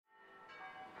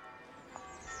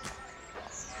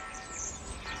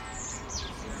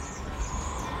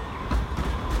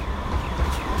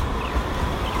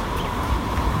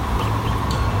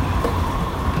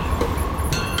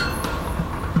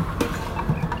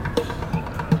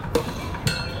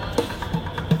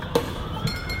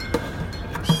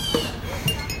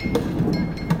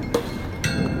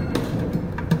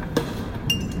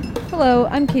Hello,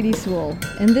 I'm Katie Sewell,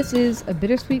 and this is A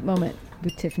Bittersweet Moment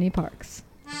with Tiffany Parks.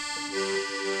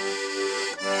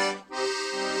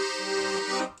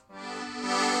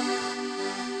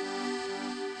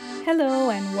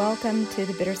 Hello and welcome to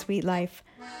The Bittersweet Life.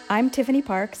 I'm Tiffany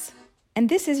Parks, and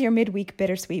this is your midweek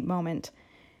Bittersweet Moment.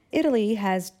 Italy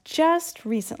has just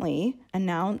recently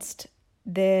announced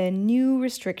the new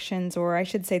restrictions, or I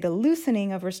should say the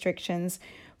loosening of restrictions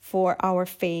for our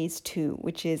phase 2,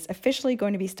 which is officially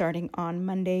going to be starting on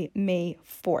Monday, May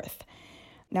 4th.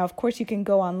 Now, of course, you can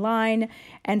go online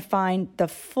and find the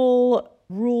full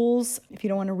rules if you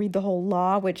don't want to read the whole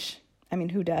law, which, I mean,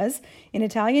 who does? In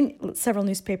Italian, several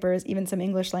newspapers, even some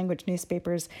English language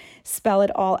newspapers, spell it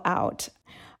all out.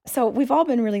 So we've all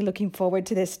been really looking forward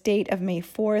to this date of May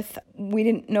 4th. We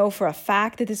didn't know for a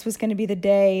fact that this was going to be the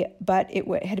day, but it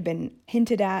had been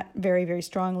hinted at very, very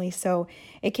strongly. So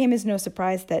it came as no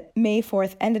surprise that May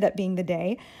 4th ended up being the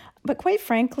day. But quite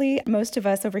frankly, most of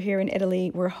us over here in Italy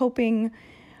were hoping,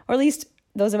 or at least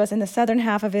those of us in the southern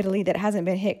half of Italy that hasn't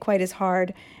been hit quite as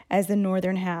hard as the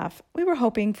northern half, we were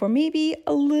hoping for maybe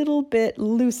a little bit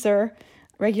looser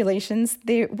regulations.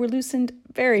 They were loosened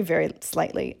very, very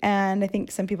slightly. And I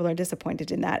think some people are disappointed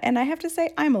in that. And I have to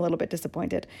say, I'm a little bit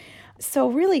disappointed. So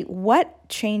really, what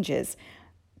changes?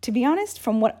 To be honest,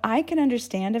 from what I can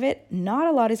understand of it, not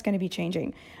a lot is going to be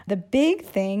changing. The big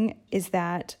thing is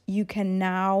that you can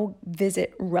now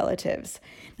visit relatives.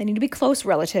 They need to be close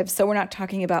relatives. So we're not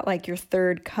talking about like your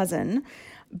third cousin,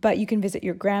 but you can visit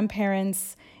your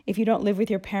grandparents. If you don't live with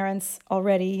your parents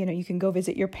already, you can go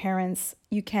visit your parents.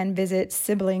 You can visit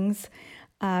siblings.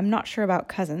 I'm not sure about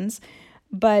cousins,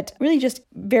 but really just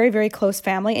very, very close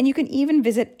family. And you can even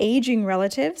visit aging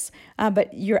relatives,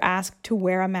 but you're asked to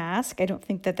wear a mask. I don't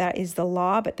think that is the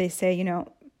law, but they say,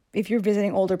 if you're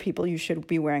visiting older people, you should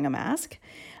be wearing a mask.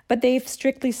 But they've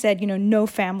strictly said, no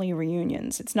family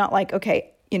reunions. It's not like,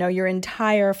 okay, your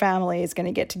entire family is going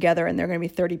to get together and there are going to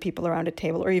be 30 people around a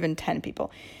table or even 10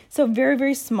 people. So very,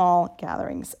 very small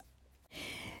gatherings.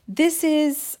 This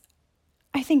is,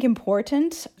 I think,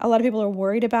 important. A lot of people are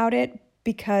worried about it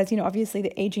because, obviously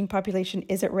the aging population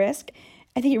is at risk.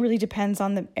 I think it really depends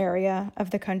on the area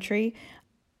of the country.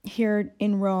 Here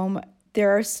in Rome,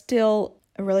 there are still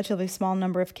a relatively small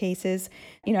number of cases.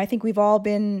 I think we've all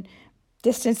been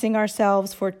distancing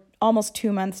ourselves for almost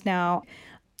 2 months now.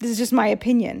 This is just my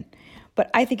opinion, but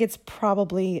I think it's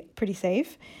probably pretty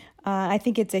safe. I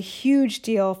think it's a huge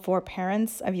deal for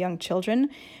parents of young children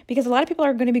because a lot of people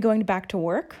are going to be going back to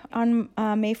work on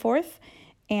May 4th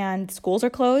and schools are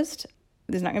closed.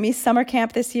 There's not going to be summer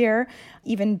camp this year.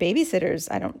 Even babysitters,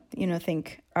 I don't,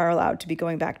 think are allowed to be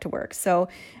going back to work. So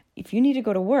if you need to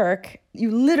go to work, you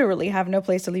literally have no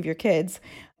place to leave your kids.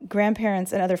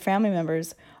 Grandparents and other family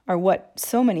members are what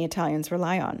so many Italians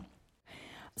rely on.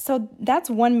 So that's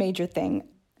one major thing.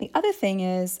 The other thing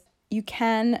is you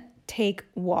can take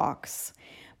walks,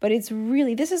 but this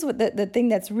is what the thing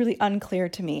that's really unclear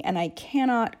to me, and I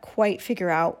cannot quite figure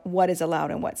out what is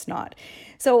allowed and what's not.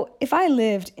 So if I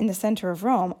lived in the center of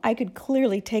Rome, I could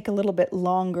clearly take a little bit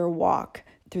longer walk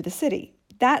through the city.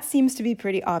 That seems to be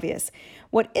pretty obvious.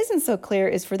 What isn't so clear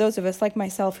is for those of us like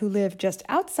myself who live just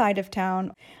outside of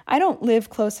town, I don't live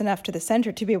close enough to the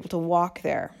center to be able to walk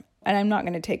there. And I'm not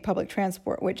going to take public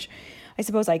transport, which I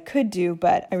suppose I could do,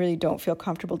 but I really don't feel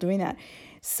comfortable doing that.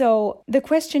 So the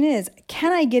question is,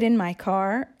 can I get in my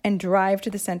car and drive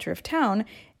to the center of town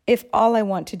if all I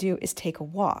want to do is take a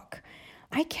walk?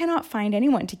 I cannot find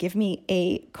anyone to give me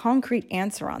a concrete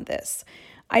answer on this.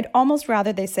 I'd almost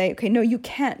rather they say, okay, no, you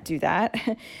can't do that,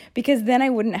 because then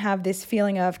I wouldn't have this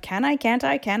feeling of can I, can't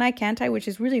I, which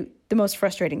is really the most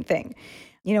frustrating thing.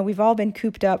 We've all been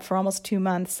cooped up for almost 2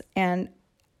 months, and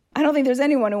I don't think there's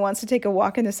anyone who wants to take a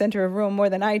walk in the center of Rome more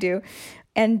than I do.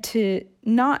 And to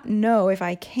not know if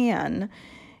I can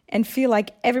and feel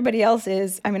like everybody else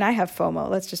is, I have FOMO,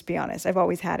 let's just be honest. I've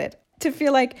always had it. To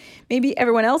feel like maybe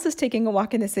everyone else is taking a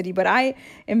walk in the city, but I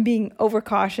am being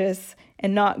overcautious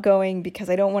and not going because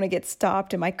I don't want to get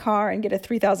stopped in my car and get a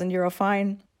 3,000 euro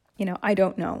fine. I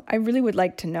don't know. I really would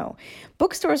like to know.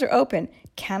 Bookstores are open.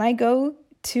 Can I go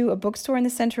to a bookstore in the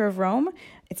center of Rome?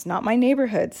 It's not my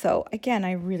neighborhood. So again,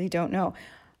 I really don't know.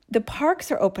 The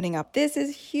parks are opening up. This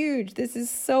is huge. This is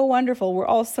so wonderful. We're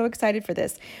all so excited for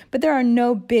this. But there are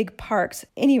no big parks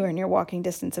anywhere near walking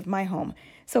distance of my home.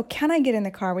 So can I get in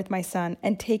the car with my son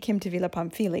and take him to Villa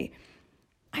Pamphili?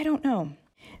 I don't know.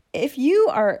 If you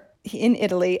are in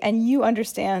Italy and you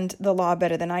understand the law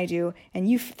better than I do and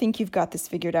you think you've got this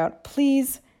figured out,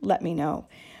 please let me know.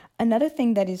 Another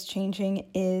thing that is changing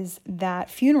is that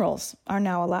funerals are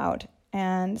now allowed.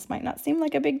 And this might not seem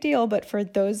like a big deal, but for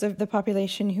those of the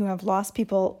population who have lost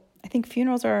people I think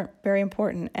funerals are very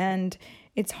important, and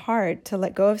it's hard to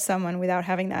let go of someone without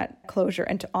having that closure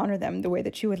and to honor them the way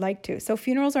that you would like to. So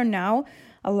funerals are now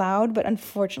allowed, but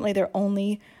unfortunately they're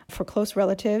only for close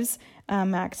relatives, a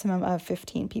maximum of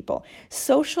 15 people.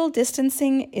 Social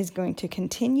distancing is going to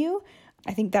continue.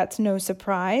 I think that's no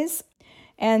surprise.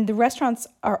 And the restaurants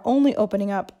are only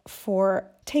opening up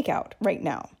for takeout right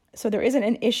now. So there isn't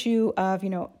an issue of,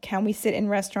 can we sit in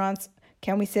restaurants?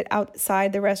 Can we sit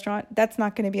outside the restaurant? That's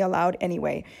not going to be allowed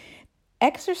anyway.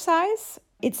 Exercise,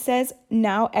 it says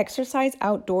now exercise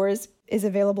outdoors is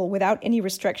available without any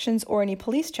restrictions or any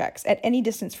police checks at any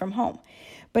distance from home.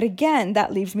 But again,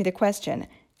 that leaves me the question,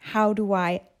 how do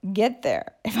I get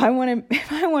there? If I want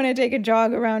to take a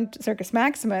jog around Circus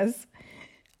Maximus,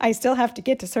 I still have to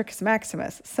get to Circus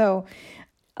Maximus. So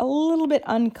a little bit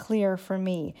unclear for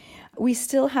me. We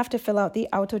still have to fill out the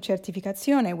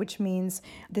autocertificazione, which means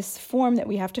this form that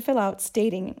we have to fill out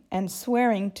stating and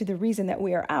swearing to the reason that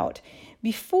we are out.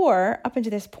 Before, up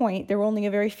until this point, there were only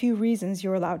a very few reasons you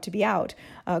were allowed to be out.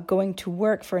 Going to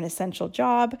work for an essential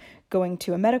job, going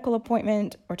to a medical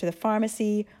appointment or to the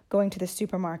pharmacy, going to the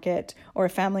supermarket, or a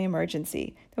family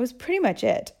emergency. That was pretty much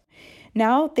it.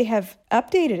 Now they have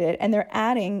updated it and they're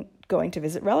adding going to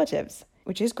visit relatives,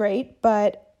 which is great.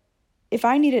 But if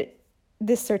I needed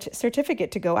this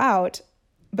certificate to go out,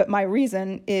 but my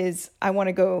reason is I want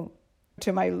to go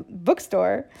to my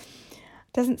bookstore,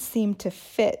 doesn't seem to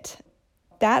fit.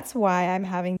 That's why I'm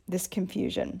having this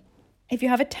confusion. If you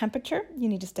have a temperature, you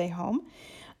need to stay home.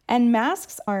 And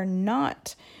masks are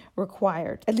not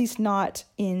required, at least not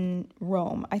in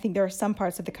Rome. I think there are some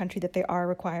parts of the country that they are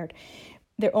required.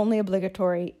 They're only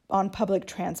obligatory on public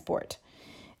transport,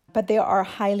 but they are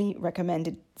highly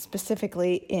recommended,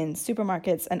 specifically in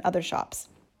supermarkets and other shops.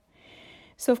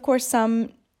 So, of course,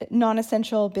 some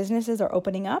non-essential businesses are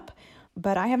opening up,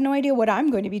 but I have no idea what I'm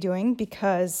going to be doing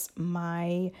because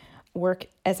my work,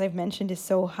 as I've mentioned, is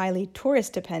so highly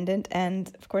tourist dependent.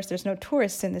 And, of course, there's no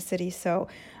tourists in the city, so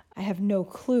I have no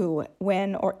clue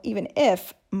when or even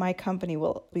if my company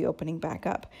will be opening back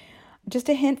up. Just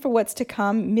a hint for what's to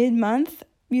come, mid-month,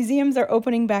 museums are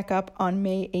opening back up on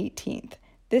May 18th.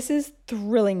 This is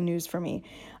thrilling news for me.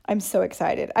 I'm so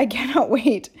excited. I cannot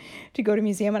wait to go to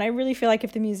museum. And I really feel like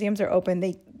if the museums are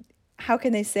open, how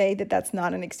can they say that that's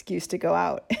not an excuse to go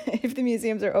out? If the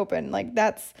museums are open,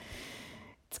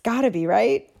 it's gotta be,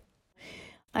 right?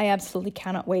 I absolutely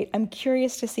cannot wait. I'm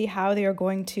curious to see how they are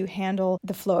going to handle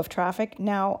the flow of traffic.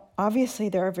 Now, obviously,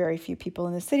 there are very few people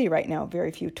in the city right now,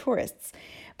 very few tourists.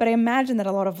 But I imagine that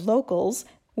a lot of locals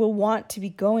will want to be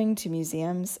going to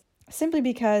museums simply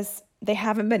because they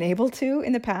haven't been able to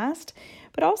in the past,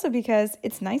 but also because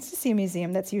it's nice to see a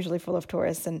museum that's usually full of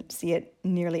tourists and see it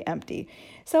nearly empty.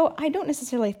 So I don't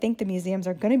necessarily think the museums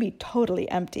are going to be totally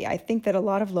empty. I think that a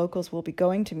lot of locals will be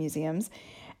going to museums,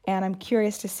 and I'm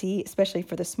curious to see, especially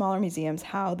for the smaller museums,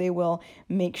 how they will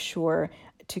make sure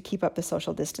to keep up the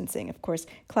social distancing. Of course,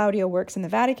 Claudio works in the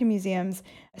Vatican museums,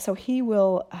 so he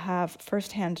will have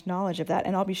firsthand knowledge of that,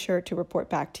 and I'll be sure to report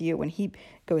back to you when he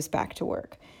goes back to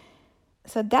work.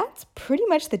 So that's pretty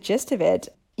much the gist of it.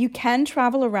 You can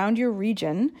travel around your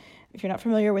region. If you're not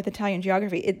familiar with Italian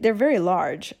geography, they're very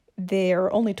large. There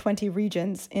are only 20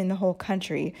 regions in the whole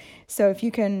country. So if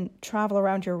you can travel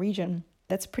around your region,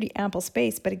 that's pretty ample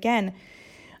space. But again,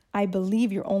 I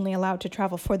believe you're only allowed to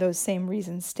travel for those same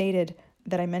reasons stated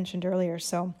that I mentioned earlier.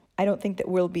 So I don't think that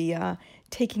we'll be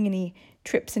taking any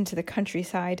trips into the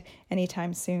countryside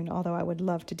anytime soon, although I would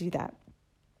love to do that.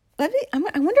 I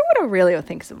wonder what Aurelio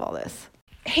thinks of all this.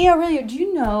 Hey, Aurelio, do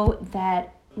you know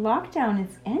that lockdown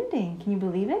is ending? Can you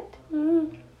believe it?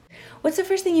 What's the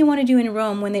first thing you want to do in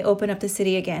Rome when they open up the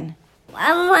city again?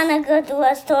 I want to go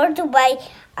to a store to buy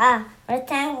a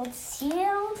rectangle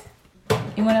shield.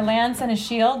 You want a lance and a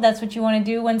shield? That's what you want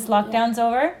to do once lockdown's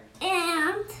over?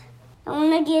 And I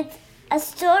want to get a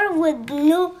store with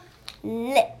new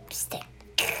lipstick.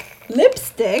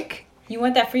 Lipstick? You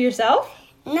want that for yourself?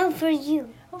 No, for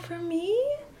you. Oh, for me?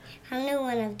 I need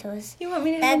one of those. You want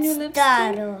me to have a new lipstick?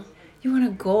 Dado. You want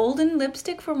a golden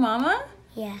lipstick for Mama?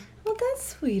 Yeah. Well,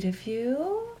 that's sweet of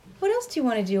you. What else do you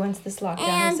want to do once this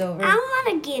lockdown is over? I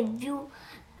want to give you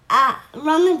a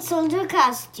Roman soldier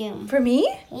costume. For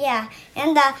me? Yeah,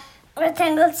 and a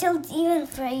rectangle shield even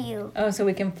for you. Oh, so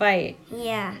we can fight.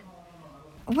 Yeah.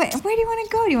 Where do you want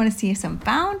to go? Do you want to see some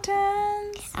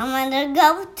fountains? I want to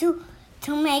go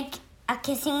to make a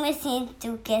kissing machine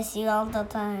to kiss you all the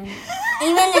time.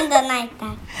 Even in the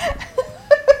nighttime.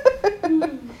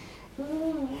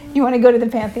 You want to go to the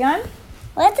Pantheon?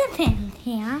 What's a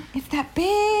Pantheon? It's that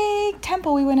big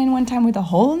temple we went in one time with a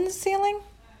hole in the ceiling.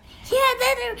 Yeah,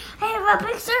 I have a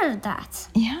picture of that.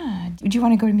 Yeah. Do you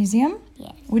want to go to a museum?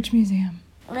 Yes. Which museum?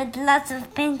 With lots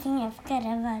of painting of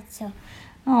Caravaggio.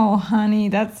 Oh, honey,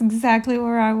 that's exactly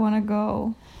where I want to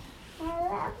go. I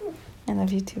love you. I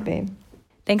love you too, babe.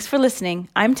 Thanks for listening.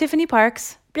 I'm Tiffany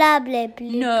Parks. Blah, blah, blah.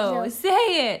 No, blah.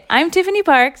 say it. I'm Tiffany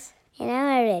Parks. And I'm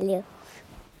Aurelio.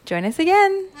 Join us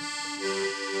again.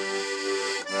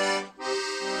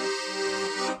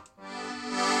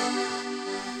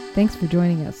 Thanks for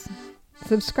joining us.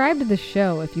 Subscribe to the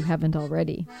show if you haven't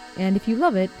already. And if you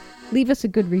love it, leave us a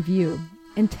good review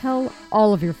and tell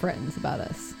all of your friends about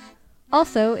us.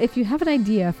 Also, if you have an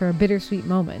idea for a bittersweet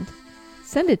moment,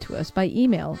 send it to us by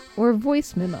email or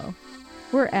voice memo.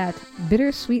 We're at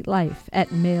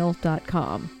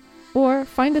bittersweetlife@mail.com or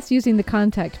find us using the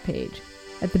contact page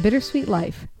at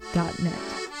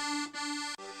thebittersweetlife.net.